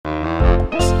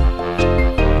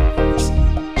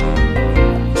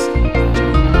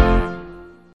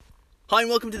Hi, and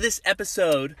welcome to this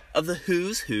episode of the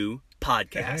Who's Who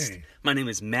podcast. Hey. My name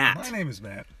is Matt. My name is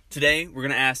Matt. Today, we're going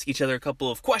to ask each other a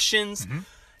couple of questions.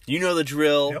 You know the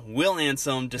drill. Yep. We'll answer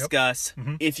them, discuss.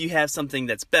 If you have something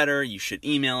that's better, you should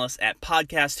email us at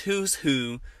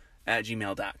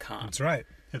podcastwho'swho@gmail.com. That's right.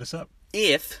 Hit us up.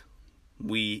 If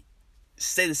we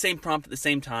say the same prompt at the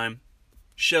same time,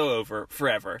 show over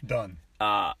forever. Done.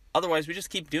 Otherwise, we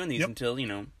just keep doing these Yep. until,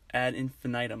 ad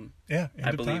infinitum. Yeah. End I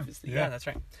of believe time. is yeah, that's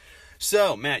right.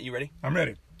 So, Matt, you ready? I'm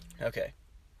ready. Okay.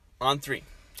 On 3.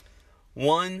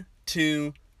 1,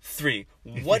 2, 3.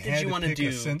 If What you did had you to want to pick do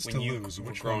a sense when to you lose, were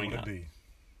which one growing would up? it be?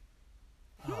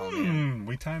 Oh,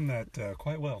 We timed that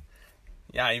quite well.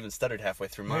 Yeah, I even stuttered halfway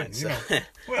through mine. Yeah, So.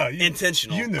 Well,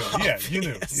 Intentional. You knew. Yeah, you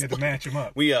knew. Obviously. You had to match them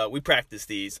up. We practiced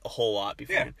these a whole lot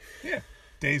before. Yeah. Yeah.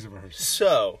 Days of rehearsal.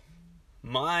 So,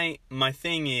 my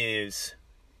thing is,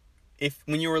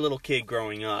 when you were a little kid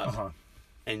growing up, Uh-huh.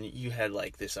 and you had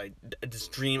like this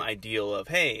dream ideal of,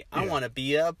 hey, I Yeah. want to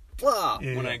be a blah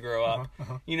when I grow up.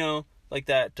 Uh-huh. You know, like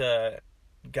that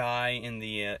guy in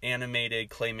the animated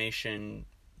claymation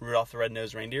Rudolph the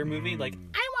Red-Nosed Reindeer movie. Like,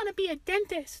 I want to be a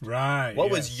dentist. Right. What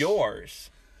yes. was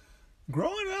yours?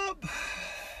 Growing up,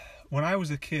 when I was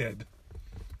a kid,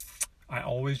 I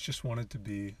always just wanted to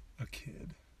be a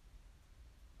kid.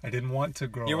 I didn't want to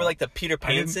grow up. You were like the Peter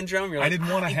Pan syndrome? You're like, I didn't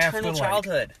want to have to eternal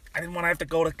childhood. I didn't want to have to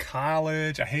go to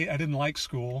college. I didn't like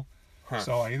school. Huh.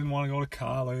 So I didn't want to go to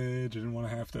college. I didn't want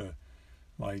to have to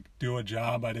do a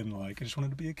job I didn't like. I just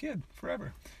wanted to be a kid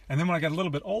forever. And then when I got a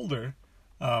little bit older,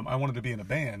 I wanted to be in a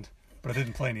band, but I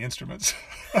didn't play any instruments.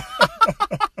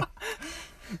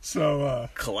 So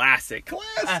Classic.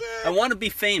 Classic. I want to be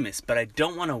famous, but I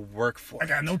don't want to work for I it.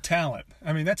 got no talent.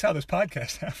 I mean, that's how this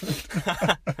podcast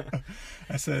happened.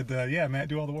 I said, yeah, Matt,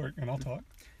 do all the work and I'll talk.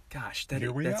 Gosh,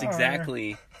 Here we that's are.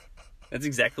 exactly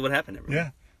what happened, everyone. Yeah.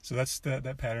 So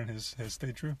that pattern has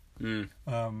stayed true.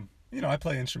 I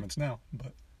play instruments now,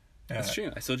 but That's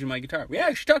true. I sold you my guitar. We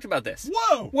actually talked about this.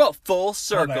 Whoa! Well, full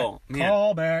circle. Man,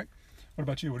 Call back. What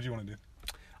about you? What did you want to do?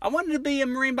 I wanted to be a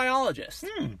marine biologist.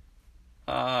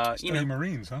 Study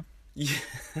Marines, huh? Yeah,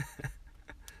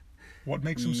 What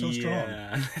makes them so strong?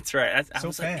 Yeah, that's right. I So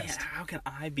was like, man, fast. how can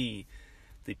I be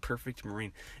the perfect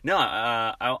marine? No,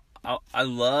 I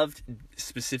loved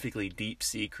specifically deep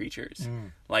sea creatures.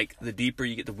 Like the deeper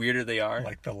you get, the weirder they are.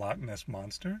 Like the Loch Ness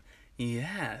Monster?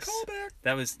 Yes. Call back.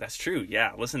 That's true.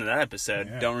 Yeah, listen to that episode.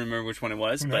 Yeah. Don't remember which one it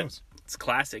was, Who but knows? it's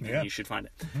classic Yeah. and you should find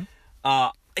it.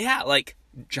 Yeah, like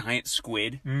giant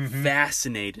squid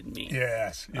fascinated me.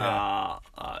 Yes. Yeah.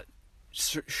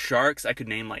 Sharks, I could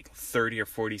name like 30 or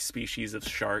 40 species of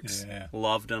sharks. Yeah.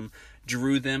 Loved them.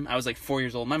 Drew them. I was like 4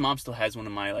 years old. My mom still has one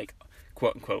of my like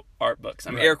quote unquote art books.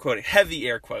 I'm Right. air quoting, heavy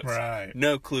air quotes. Right.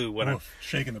 No clue what Oof,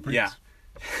 shaking the Prius. Yeah.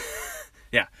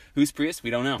 Yeah. Who's Prius? We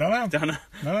don't know. Don't know.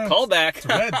 No, Call back. It's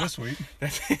red this week.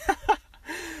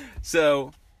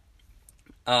 So,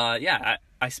 I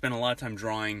spent a lot of time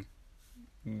drawing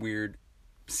weird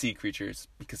sea creatures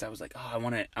because I was like, I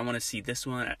want to see this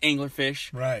one,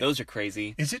 anglerfish. Right. Those are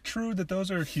crazy. Is it true that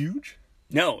those are huge?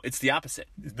 No, it's the opposite.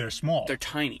 They're small. They're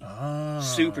tiny, Ah.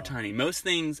 super tiny. Most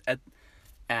things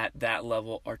at that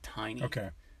level are tiny. Okay.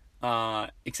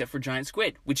 Except for giant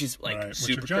squid, which is like Right, which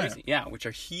super are giant. crazy. Yeah, which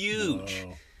are huge,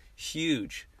 Whoa.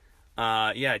 huge.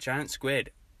 Giant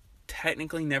squid.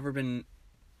 Technically, never been.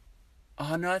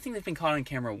 Oh no, I think they've been caught on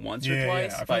camera once or Yeah,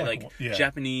 twice I feel by like, like yeah.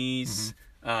 Japanese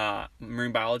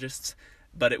marine biologists,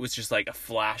 but it was just like a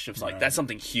flash of like Right. that's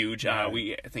something huge.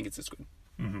 Right. I think it's a squid.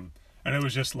 And it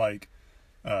was just like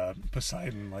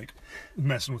Poseidon, like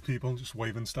messing with people, just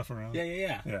waving stuff around. Yeah.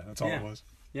 Yeah, that's all Yeah. it was.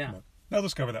 Yeah. But I'll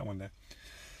discover that one day.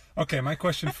 Okay, my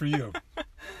question for you.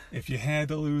 If you had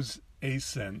to lose a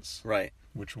sense, Right.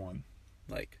 which one?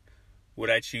 Like, would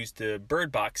I choose to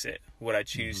bird box it? Would I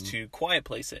choose to quiet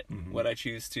place it? Would I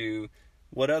choose to?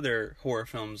 What other horror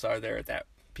films are there that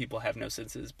people have no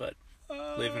senses but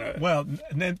live in a? Well,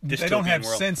 they don't Dystopian have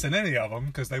world. sense in any of them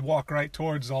because they walk right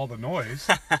towards all the noise.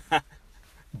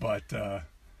 But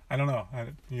I don't know.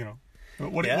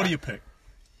 What Yeah. do you pick?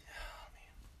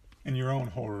 In your own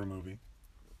horror movie,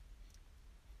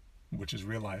 which is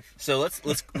real life. So let's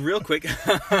real quick.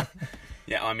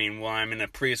 Yeah, I mean, while I'm in a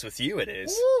Prius with you, it is.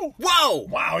 Woo! Whoa!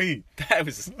 Wowie! That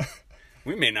was.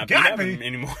 We may not be Got having me.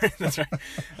 anymore. That's right.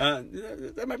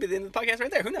 That might be the end of the podcast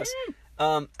right there. Who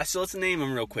knows? So let's name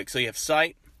them real quick. So you have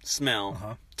sight,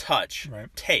 smell, touch,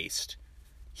 Right. taste,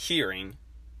 hearing.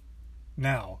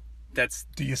 Now, That's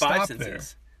do you 5 stop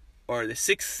senses. Or the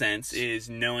sixth sense is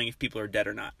knowing if people are dead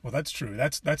or not. well, that's true.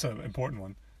 That's an important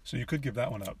one. So you could give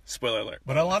that one up. Spoiler alert.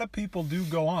 But a lot of people do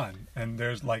go on, and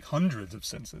there's like hundreds of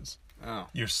senses. Oh.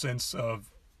 Your sense of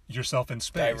yourself in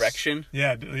space. Direction.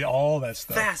 Yeah, all that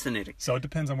stuff. Fascinating. So it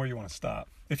depends on where you want to stop.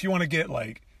 If you want to get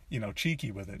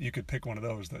cheeky with it, you could pick one of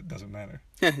those that doesn't matter.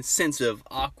 Sense of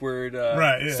awkward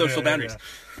Yeah, social boundaries. yeah.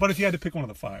 But if you had to pick one of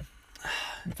the five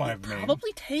main.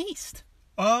 Probably taste.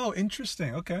 Oh,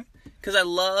 interesting. Okay. Because I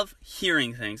love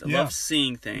hearing things. I love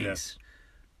seeing things. Yes.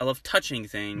 I love touching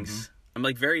things. I'm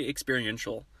like very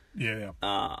experiential. Yeah.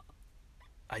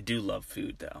 I do love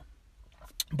food though.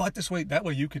 But that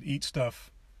way you could eat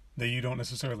stuff that you don't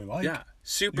necessarily like. Yeah,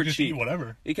 super you just cheap. Eat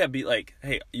whatever. It could be like,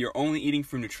 hey, you're only eating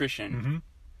for nutrition.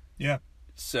 Yeah.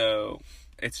 So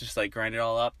it's just like grind it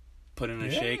all up, put it in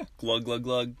a shake, glug, glug,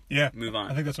 glug. Yeah. Move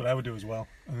on. I think that's what I would do as well.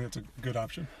 I think that's a good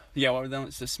option. Yeah, what were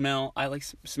those? The smell. I like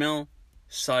smell,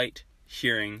 sight,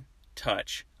 hearing,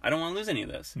 touch. I don't want to lose any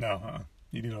of those. No,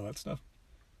 you need all that stuff.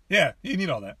 Yeah, you need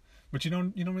all that. But you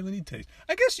don't really need taste.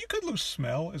 I guess you could lose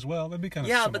smell as well. That'd be kind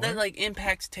of similar. But that like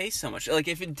impacts taste so much. Like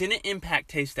if it didn't impact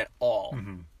taste at all.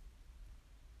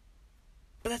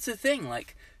 But that's the thing.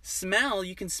 Like smell,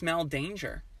 you can smell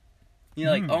danger.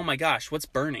 You're like, oh my gosh, what's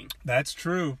burning? That's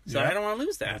true. So I don't want to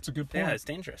lose that. That's a good point. Yeah, it's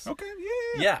dangerous. Okay,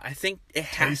 yeah. Yeah, I think it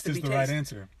has to be taste. Taste is the right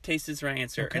answer. Taste is the right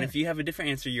answer. Okay. And if you have a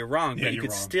different answer, you're wrong. Yeah, But you you're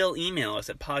could wrong. still email us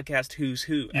at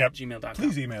podcastwhoswho@gmail.com.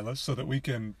 Please email us so that we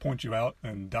can point you out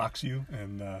and dox you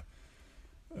and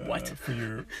what? for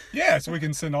your so we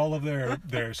can send all of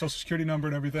their social security number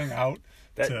and everything out.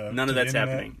 None of that's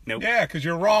happening. Nope. Yeah, because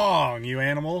you're wrong, you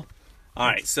animal. All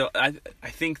right, so I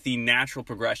think the natural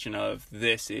progression of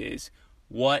this is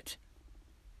what's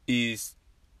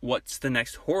the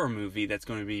next horror movie that's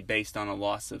going to be based on a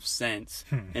loss of sense?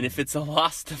 And if it's a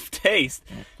loss of taste,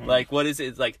 like what is it?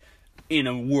 It's like in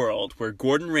a world where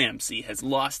Gordon Ramsay has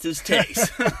lost his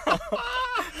taste.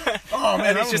 Oh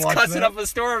man, and he's just cussing up a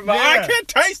store and I can't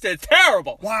taste it. It's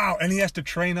terrible. Wow, and he has to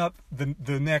train up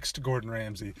the next Gordon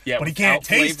Ramsay. Yeah, but he can't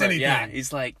taste flavor. anything. Yeah,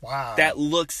 he's like, wow, that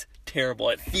looks terrible.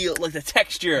 It feels like the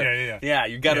texture. Yeah,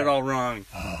 you got it all wrong.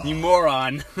 You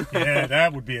moron. Yeah,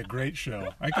 that would be a great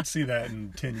show. I could see that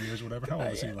in 10 years, whatever. How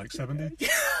old is he? Like 70?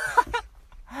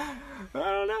 I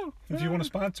don't know. If you want to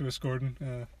sponsor us,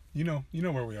 Gordon, you know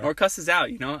where we are. Or cuss us out,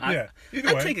 Either I'd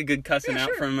way. take a good cussing out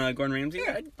sure. from Gordon Ramsay.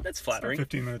 Yeah. That's flattering.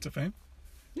 15 minutes of fame.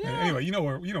 Yeah. Anyway, you know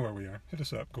where we are. Hit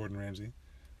us up, Gordon Ramsay.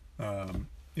 And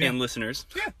listeners.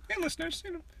 Yeah, and listeners.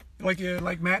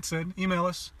 Like Matt said, email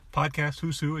us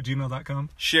podcastwhoswho@gmail.com.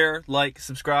 Share, like,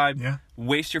 subscribe. Yeah.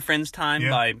 Waste your friends' time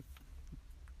by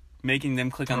making them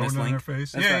click on this Throwing it link. in their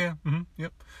face. That's right. Yeah. Mm-hmm.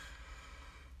 Yep.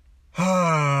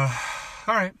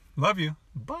 All right. Love you.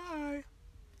 Bye.